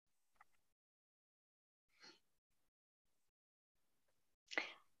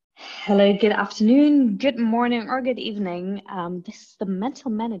Hello, good afternoon, good morning, or good evening. This is the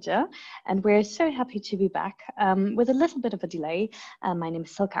Mental Manager, and we're so happy to be back with a little bit of a delay. My name is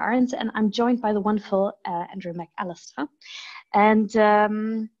Silke Arendt, and I'm joined by the wonderful Andrew McAllister. And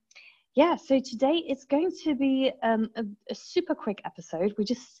so today it's going to be a super quick episode. We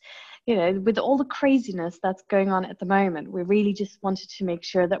just, with all the craziness that's going on at the moment, we really just wanted to make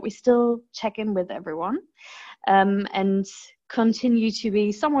sure that we still check in with everyone and continue to be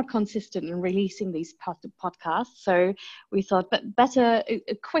somewhat consistent in releasing these podcasts. So we thought, but better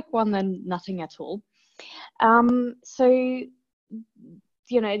a quick one than nothing at all. It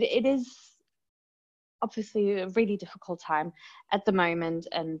is obviously a really difficult time at the moment,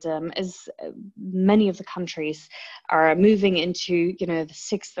 and as many of the countries are moving into the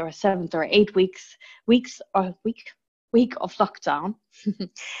 6th or 7th or 8 week of lockdown.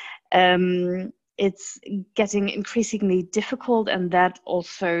 It's getting increasingly difficult, and that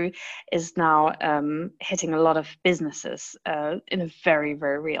also is now hitting a lot of businesses in a very,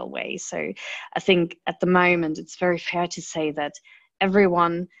 very real way. So I think at the moment it's very fair to say that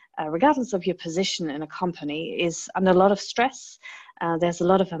everyone, regardless of your position in a company, is under a lot of stress. There's a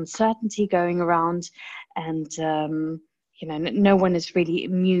lot of uncertainty going around, and no one is really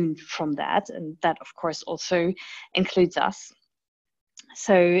immune from that, and that of course also includes us.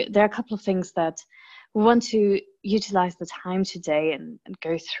 So there are a couple of things that we want to utilize the time today and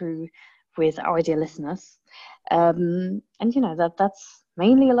go through with our dear listeners. That's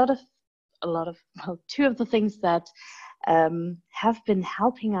mainly two of the things that have been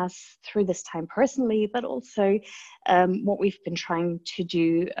helping us through this time personally, but also what we've been trying to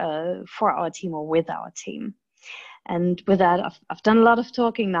do for our team or with our team. And with that, I've done a lot of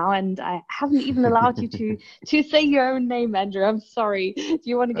talking now, and I haven't even allowed you to say your own name, Andrew. I'm sorry. Do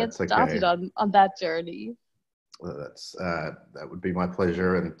you want to get started on that journey? Well, that would be my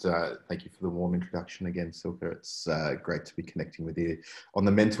pleasure, and thank you for the warm introduction again, Silke. It's great to be connecting with you on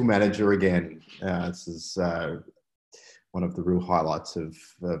the Mental Manager again. This is one of the real highlights of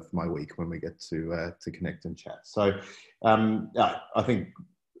my week when we get to connect and chat. So I think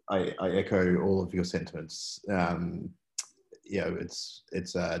I echo all of your sentiments.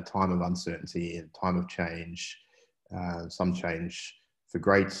 It's a time of uncertainty, a time of change. Some change for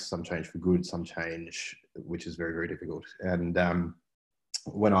great, some change for good, some change which is very, very difficult. And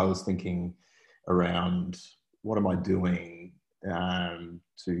when I was thinking around what am I doing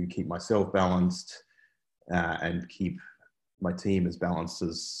to keep myself balanced and keep my team as balanced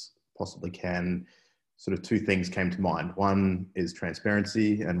as possibly can, sort of two things came to mind. One is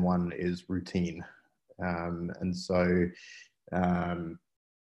transparency and one is routine.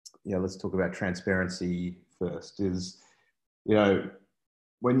 Let's talk about transparency first.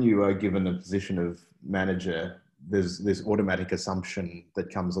 When you are given a position of manager, there's this automatic assumption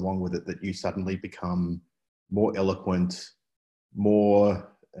that comes along with it that you suddenly become more eloquent, more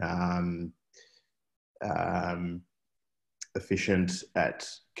efficient at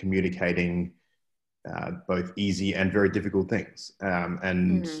communicating both easy and very difficult things.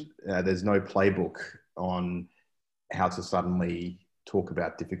 There's no playbook on how to suddenly talk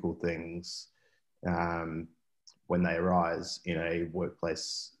about difficult things when they arise in a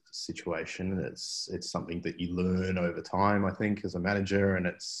workplace situation. It's something that you learn over time, I think, as a manager, and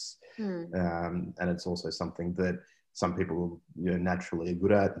it's also something that some people naturally are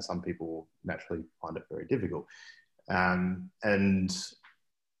good at, and some people naturally find it very difficult.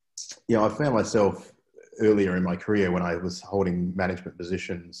 I found myself earlier in my career when I was holding management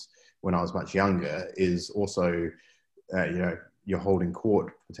positions when I was much younger, is also, you're holding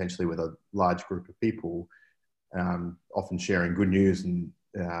court potentially with a large group of people, often sharing good news and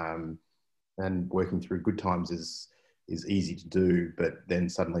working through good times is easy to do. But then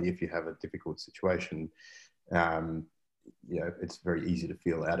suddenly if you have a difficult situation, it's very easy to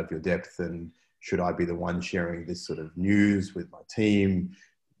feel out of your depth. And should I be the one sharing this sort of news with my team?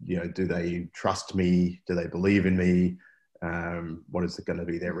 Do they trust me? Do they believe in me? What is going to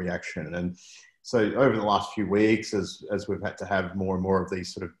be their reaction? And so over the last few weeks, as we've had to have more and more of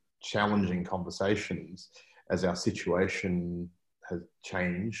these sort of challenging conversations, as our situation has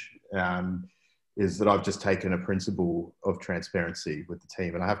changed, is that I've just taken a principle of transparency with the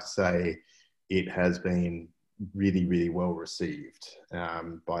team. And I have to say, it has been really, really well received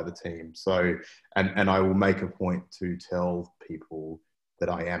by the team. So, and I will make a point to tell people that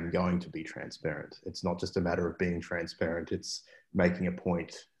I am going to be transparent. It's not just a matter of being transparent, it's making a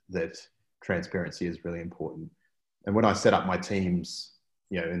point that transparency is really important. And when I set up my teams,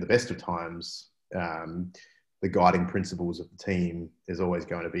 in the best of times, the guiding principles of the team is always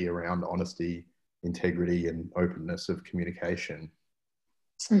going to be around honesty, integrity, and openness of communication.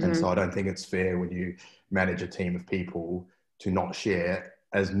 And Mm-hmm. so I don't think it's fair when you manage a team of people to not share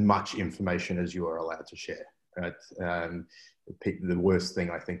as much information as you are allowed to share. Right? The worst thing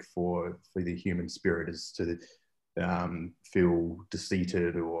I think for the human spirit is to feel deceived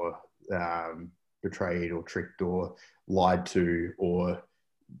or betrayed or tricked or lied to, or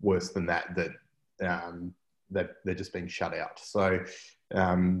worse than that, that they're just being shut out. So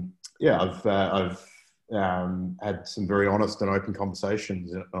I've had some very honest and open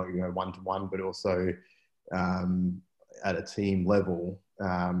conversations, one-to-one, but also at a team level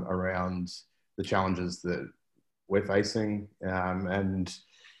around the challenges that we're facing. And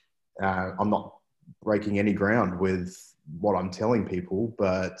I'm not breaking any ground with what I'm telling people,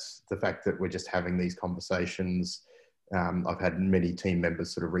 but the fact that we're just having these conversations, I've had many team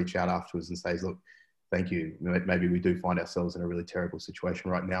members sort of reach out afterwards and say, look, thank you. Maybe we do find ourselves in a really terrible situation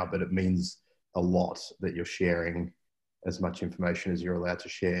right now, but it means a lot that you're sharing as much information as you're allowed to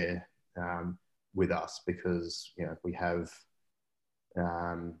share with us, because we have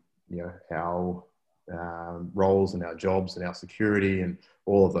our roles and our jobs and our security and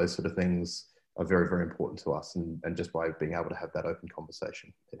all of those sort of things are very, very important to us, and just by being able to have that open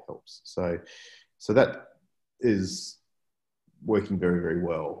conversation, it helps. So that is working very, very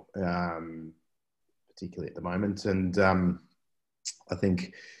well, particularly at the moment. And I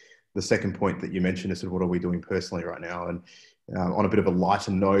think the second point that you mentioned is sort of what are we doing personally right now. And on a bit of a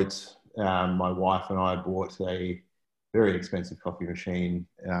lighter note, my wife and I bought a very expensive coffee machine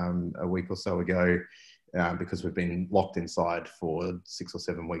a week or so ago because we've been locked inside for 6 or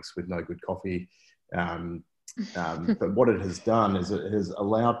 7 weeks with no good coffee. But what it has done is it has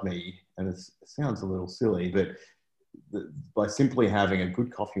allowed me, and it sounds a little silly, but by simply having a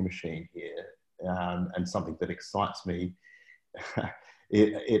good coffee machine here and something that excites me,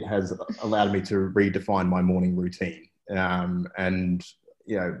 it has allowed me to redefine my morning routine. And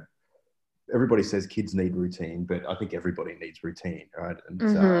everybody says kids need routine, but I think everybody needs routine, right? And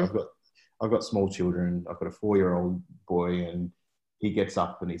Mm-hmm. I've got small children. I've got a 4-year-old boy, and he gets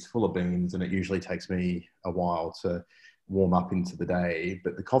up and he's full of beans, and it usually takes me a while to warm up into the day.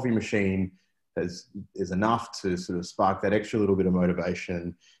 But the coffee machine is enough to sort of spark that extra little bit of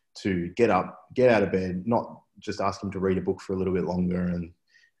motivation to get up, get out of bed, not just ask him to read a book for a little bit longer and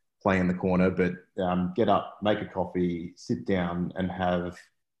play in the corner, but get up, make a coffee, sit down and have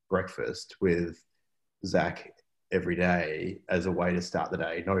breakfast with Zach every day as a way to start the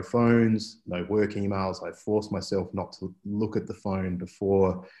day. No phones, no work emails. I force myself not to look at the phone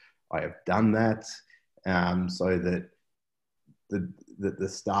before I have done that, so that the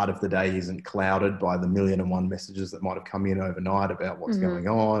start of the day isn't clouded by the 1,000,001 messages that might have come in overnight about what's going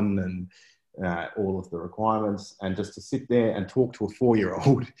on and all of the requirements. And just to sit there and talk to a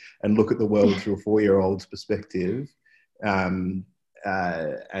 4-year-old and look at the world through a 4-year-old's perspective, and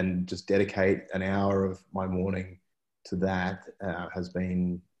just dedicate an hour of my morning to that has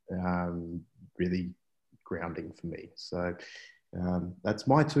been really grounding for me. So that's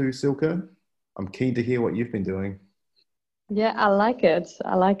my two, Silke. I'm keen to hear what you've been doing. Yeah, I like it.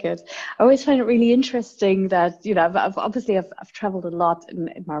 I like it. I always find it really interesting that, I've obviously I've traveled a lot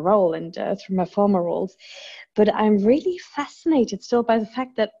in my role and through my former roles, but I'm really fascinated still by the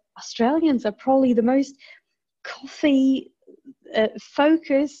fact that Australians are probably the most coffee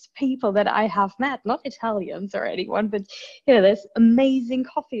focused people that I have met, not Italians or anyone, but there's amazing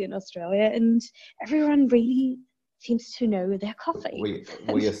coffee in Australia, and everyone really seems to know their coffee.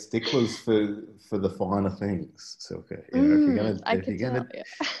 We are sticklers for the finer things, Silke. I could tell, yeah.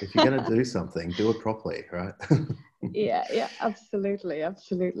 If you're gonna do something, do it properly, right? Yeah, absolutely,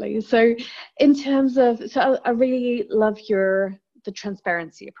 absolutely. So, in terms of, I really love the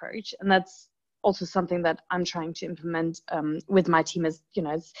transparency approach, and that's also something that I'm trying to implement with my team. Is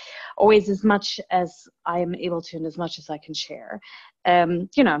it's always as much as I am able to, and as much as I can share.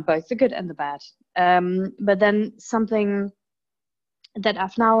 Both the good and the bad. But then something that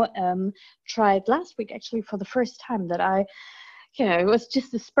I've now tried last week, actually for the first time, that it was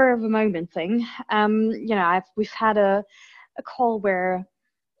just a spur of a moment thing. We've had a call where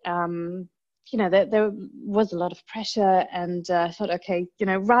there was a lot of pressure, and I thought, okay,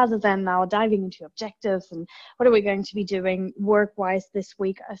 rather than now diving into objectives and what are we going to be doing work-wise this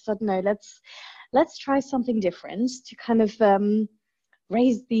week, I thought, no, let's try something different to kind of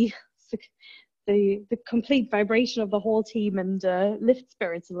raise the complete vibration of the whole team and lift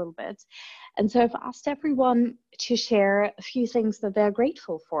spirits a little bit. And so I've asked everyone to share a few things that they're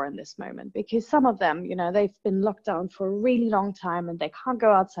grateful for in this moment, because some of them, they've been locked down for a really long time and they can't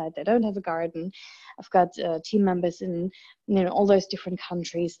go outside. They don't have a garden. I've got team members in all those different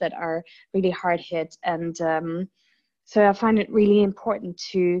countries that are really hard hit, and So I find it really important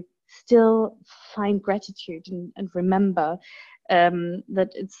to still find gratitude and remember that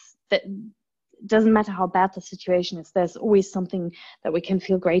it doesn't matter how bad the situation is, there's always something that we can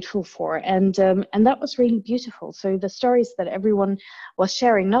feel grateful for. And that was really beautiful. So the stories that everyone was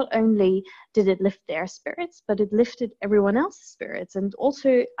sharing, not only did it lift their spirits, but it lifted everyone else's spirits. And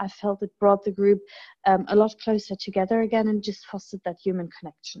also I felt it brought the group a lot closer together again and just fostered that human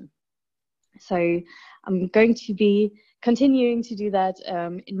connection. So I'm going to be continuing to do that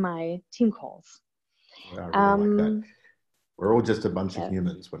in my team calls. I really like that. We're all just a bunch of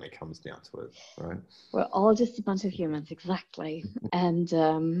humans when it comes down to it, right? We're all just a bunch of humans, exactly. And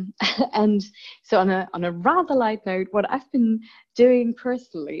and so on a rather light note, what I've been doing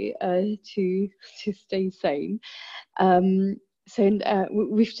personally to stay sane.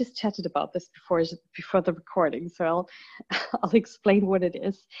 We've just chatted about this before the recording, so I'll explain what it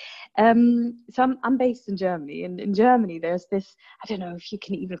is. So I'm based in Germany, and in Germany there's this, I don't know if you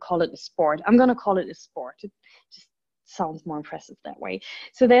can even call it a sport. I'm gonna call it a sport. It just sounds more impressive that way.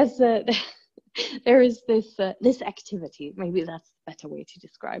 So there is this activity, maybe that's a better way to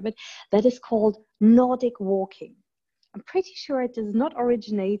describe it, that is called Nordic walking. I'm pretty sure it does not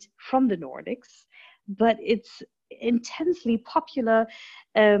originate from the Nordics, but it's intensely popular,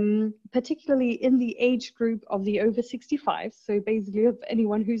 particularly in the age group of the over 65, so basically of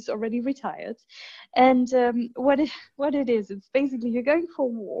anyone who's already retired. And what it is, it's basically you're going for a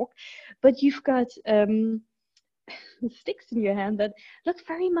walk, but you've got sticks in your hand that look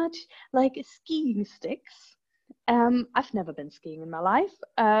very much like skiing sticks. I've never been skiing in my life,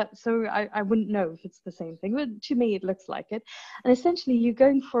 so I wouldn't know if it's the same thing, but to me it looks like it. And essentially you're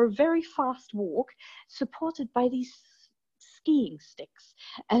going for a very fast walk supported by these skiing sticks.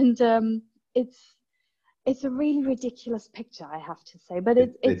 And it's a really ridiculous picture, I have to say, but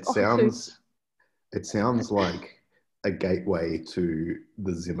it sounds like a gateway to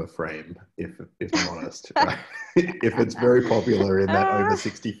the Zimmer frame, if I'm honest. Right? If it's very popular in that over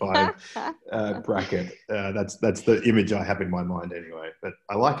 65 bracket, that's the image I have in my mind anyway. But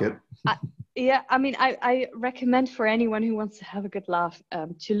I like it. Yeah, I mean, I recommend for anyone who wants to have a good laugh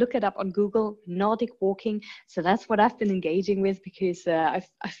to look it up on Google, Nordic walking. So that's what I've been engaging with, because I've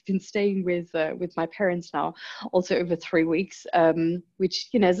been staying with my parents now also over 3 weeks, which,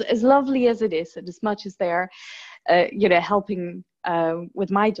 you know, as lovely as it is, and as much as they're you know, helping with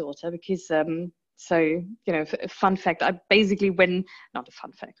my daughter, because so, you know, fun fact, I basically, not a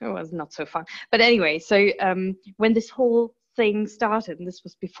fun fact, it was not so fun, but anyway, so when this whole thing started, and this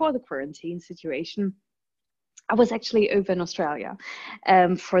was before the quarantine situation, I was actually over in Australia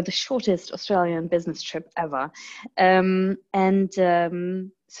for the shortest Australian business trip ever. So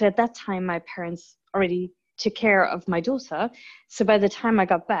at that time, my parents already took care of my daughter. So by the time I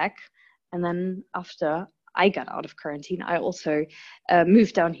got back, and then after I got out of quarantine, I also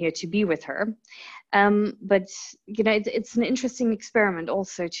moved down here to be with her. But, you know, it's an interesting experiment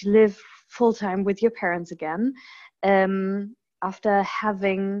also to live full-time with your parents again, after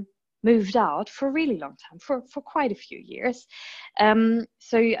having moved out for a really long time, for quite a few years.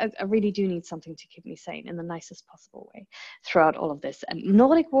 So I really do need something to keep me sane in the nicest possible way throughout all of this. And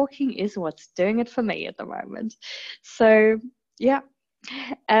Nordic walking is what's doing it for me at the moment. So, yeah.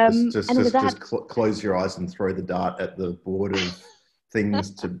 Just close your eyes and throw the dart at the board of things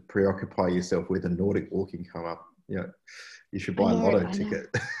to preoccupy yourself with, and Nordic walking come up. Yeah, you should buy a lotto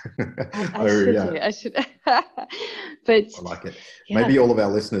ticket. I should. But I like it. Yeah. Maybe all of our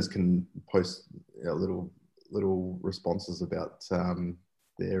listeners can post little responses about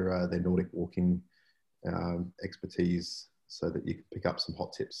their Nordic walking expertise, so that you can pick up some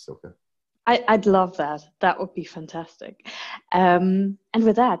hot tips, Silke. I'd love that. That would be fantastic. And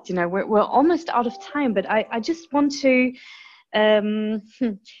with that, you know, we're almost out of time, but I just want to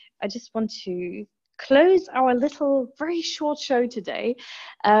close our little very short show today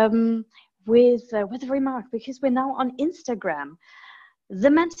with a remark, because we're now on Instagram. The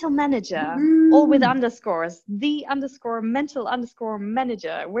Mental Manager, all with underscores,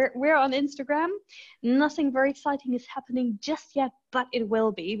 the_mental_manager. We're on Instagram. Nothing very exciting is happening just yet, but it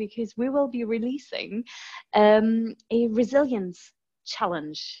will be, because we will be releasing a resilience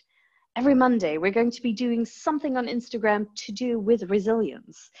challenge. Every Monday, we're going to be doing something on Instagram to do with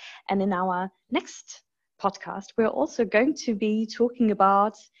resilience. And in our next podcast, we're also going to be talking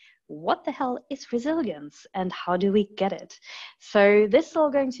about what the hell is resilience and how do we get it? So this is all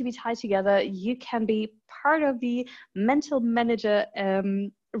going to be tied together. You can be part of the Mental Manager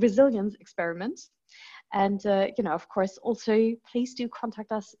resilience experiment. And, you know, of course, also please do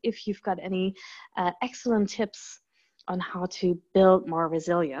contact us if you've got any excellent tips on how to build more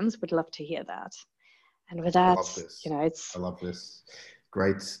resilience. We'd love to hear that. And with I that, love this. it's I love this.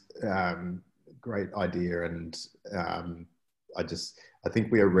 Great, great idea. And I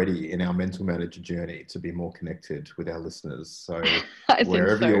think we are ready in our mental manager journey to be more connected with our listeners. So I think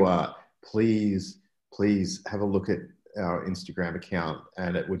wherever so. you are, please have a look at our Instagram account,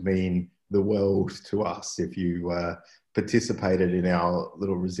 and it would mean the world to us if you participated in our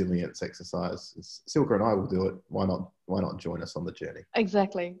little resilience exercise. Silke and I will do it. Why not? Why not join us on the journey?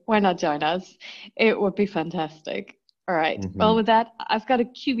 Exactly. Why not join us? It would be fantastic. All right. Well, Mm-hmm. with that, I've got a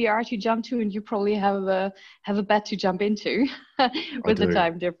QBR to jump to, and you probably have a bed to jump into I with the do.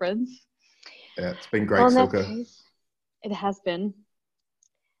 time difference. Yeah, it's been Well, great, in that Silke. case, it has been,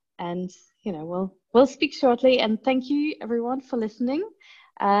 and we'll speak shortly. And thank you everyone for listening.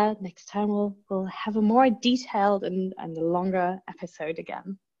 Next time we'll have a more detailed and a longer episode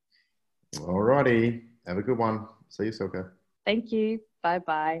again. Alrighty. Have a good one. See you, Silke. Thank you. Bye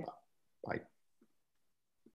bye. Bye.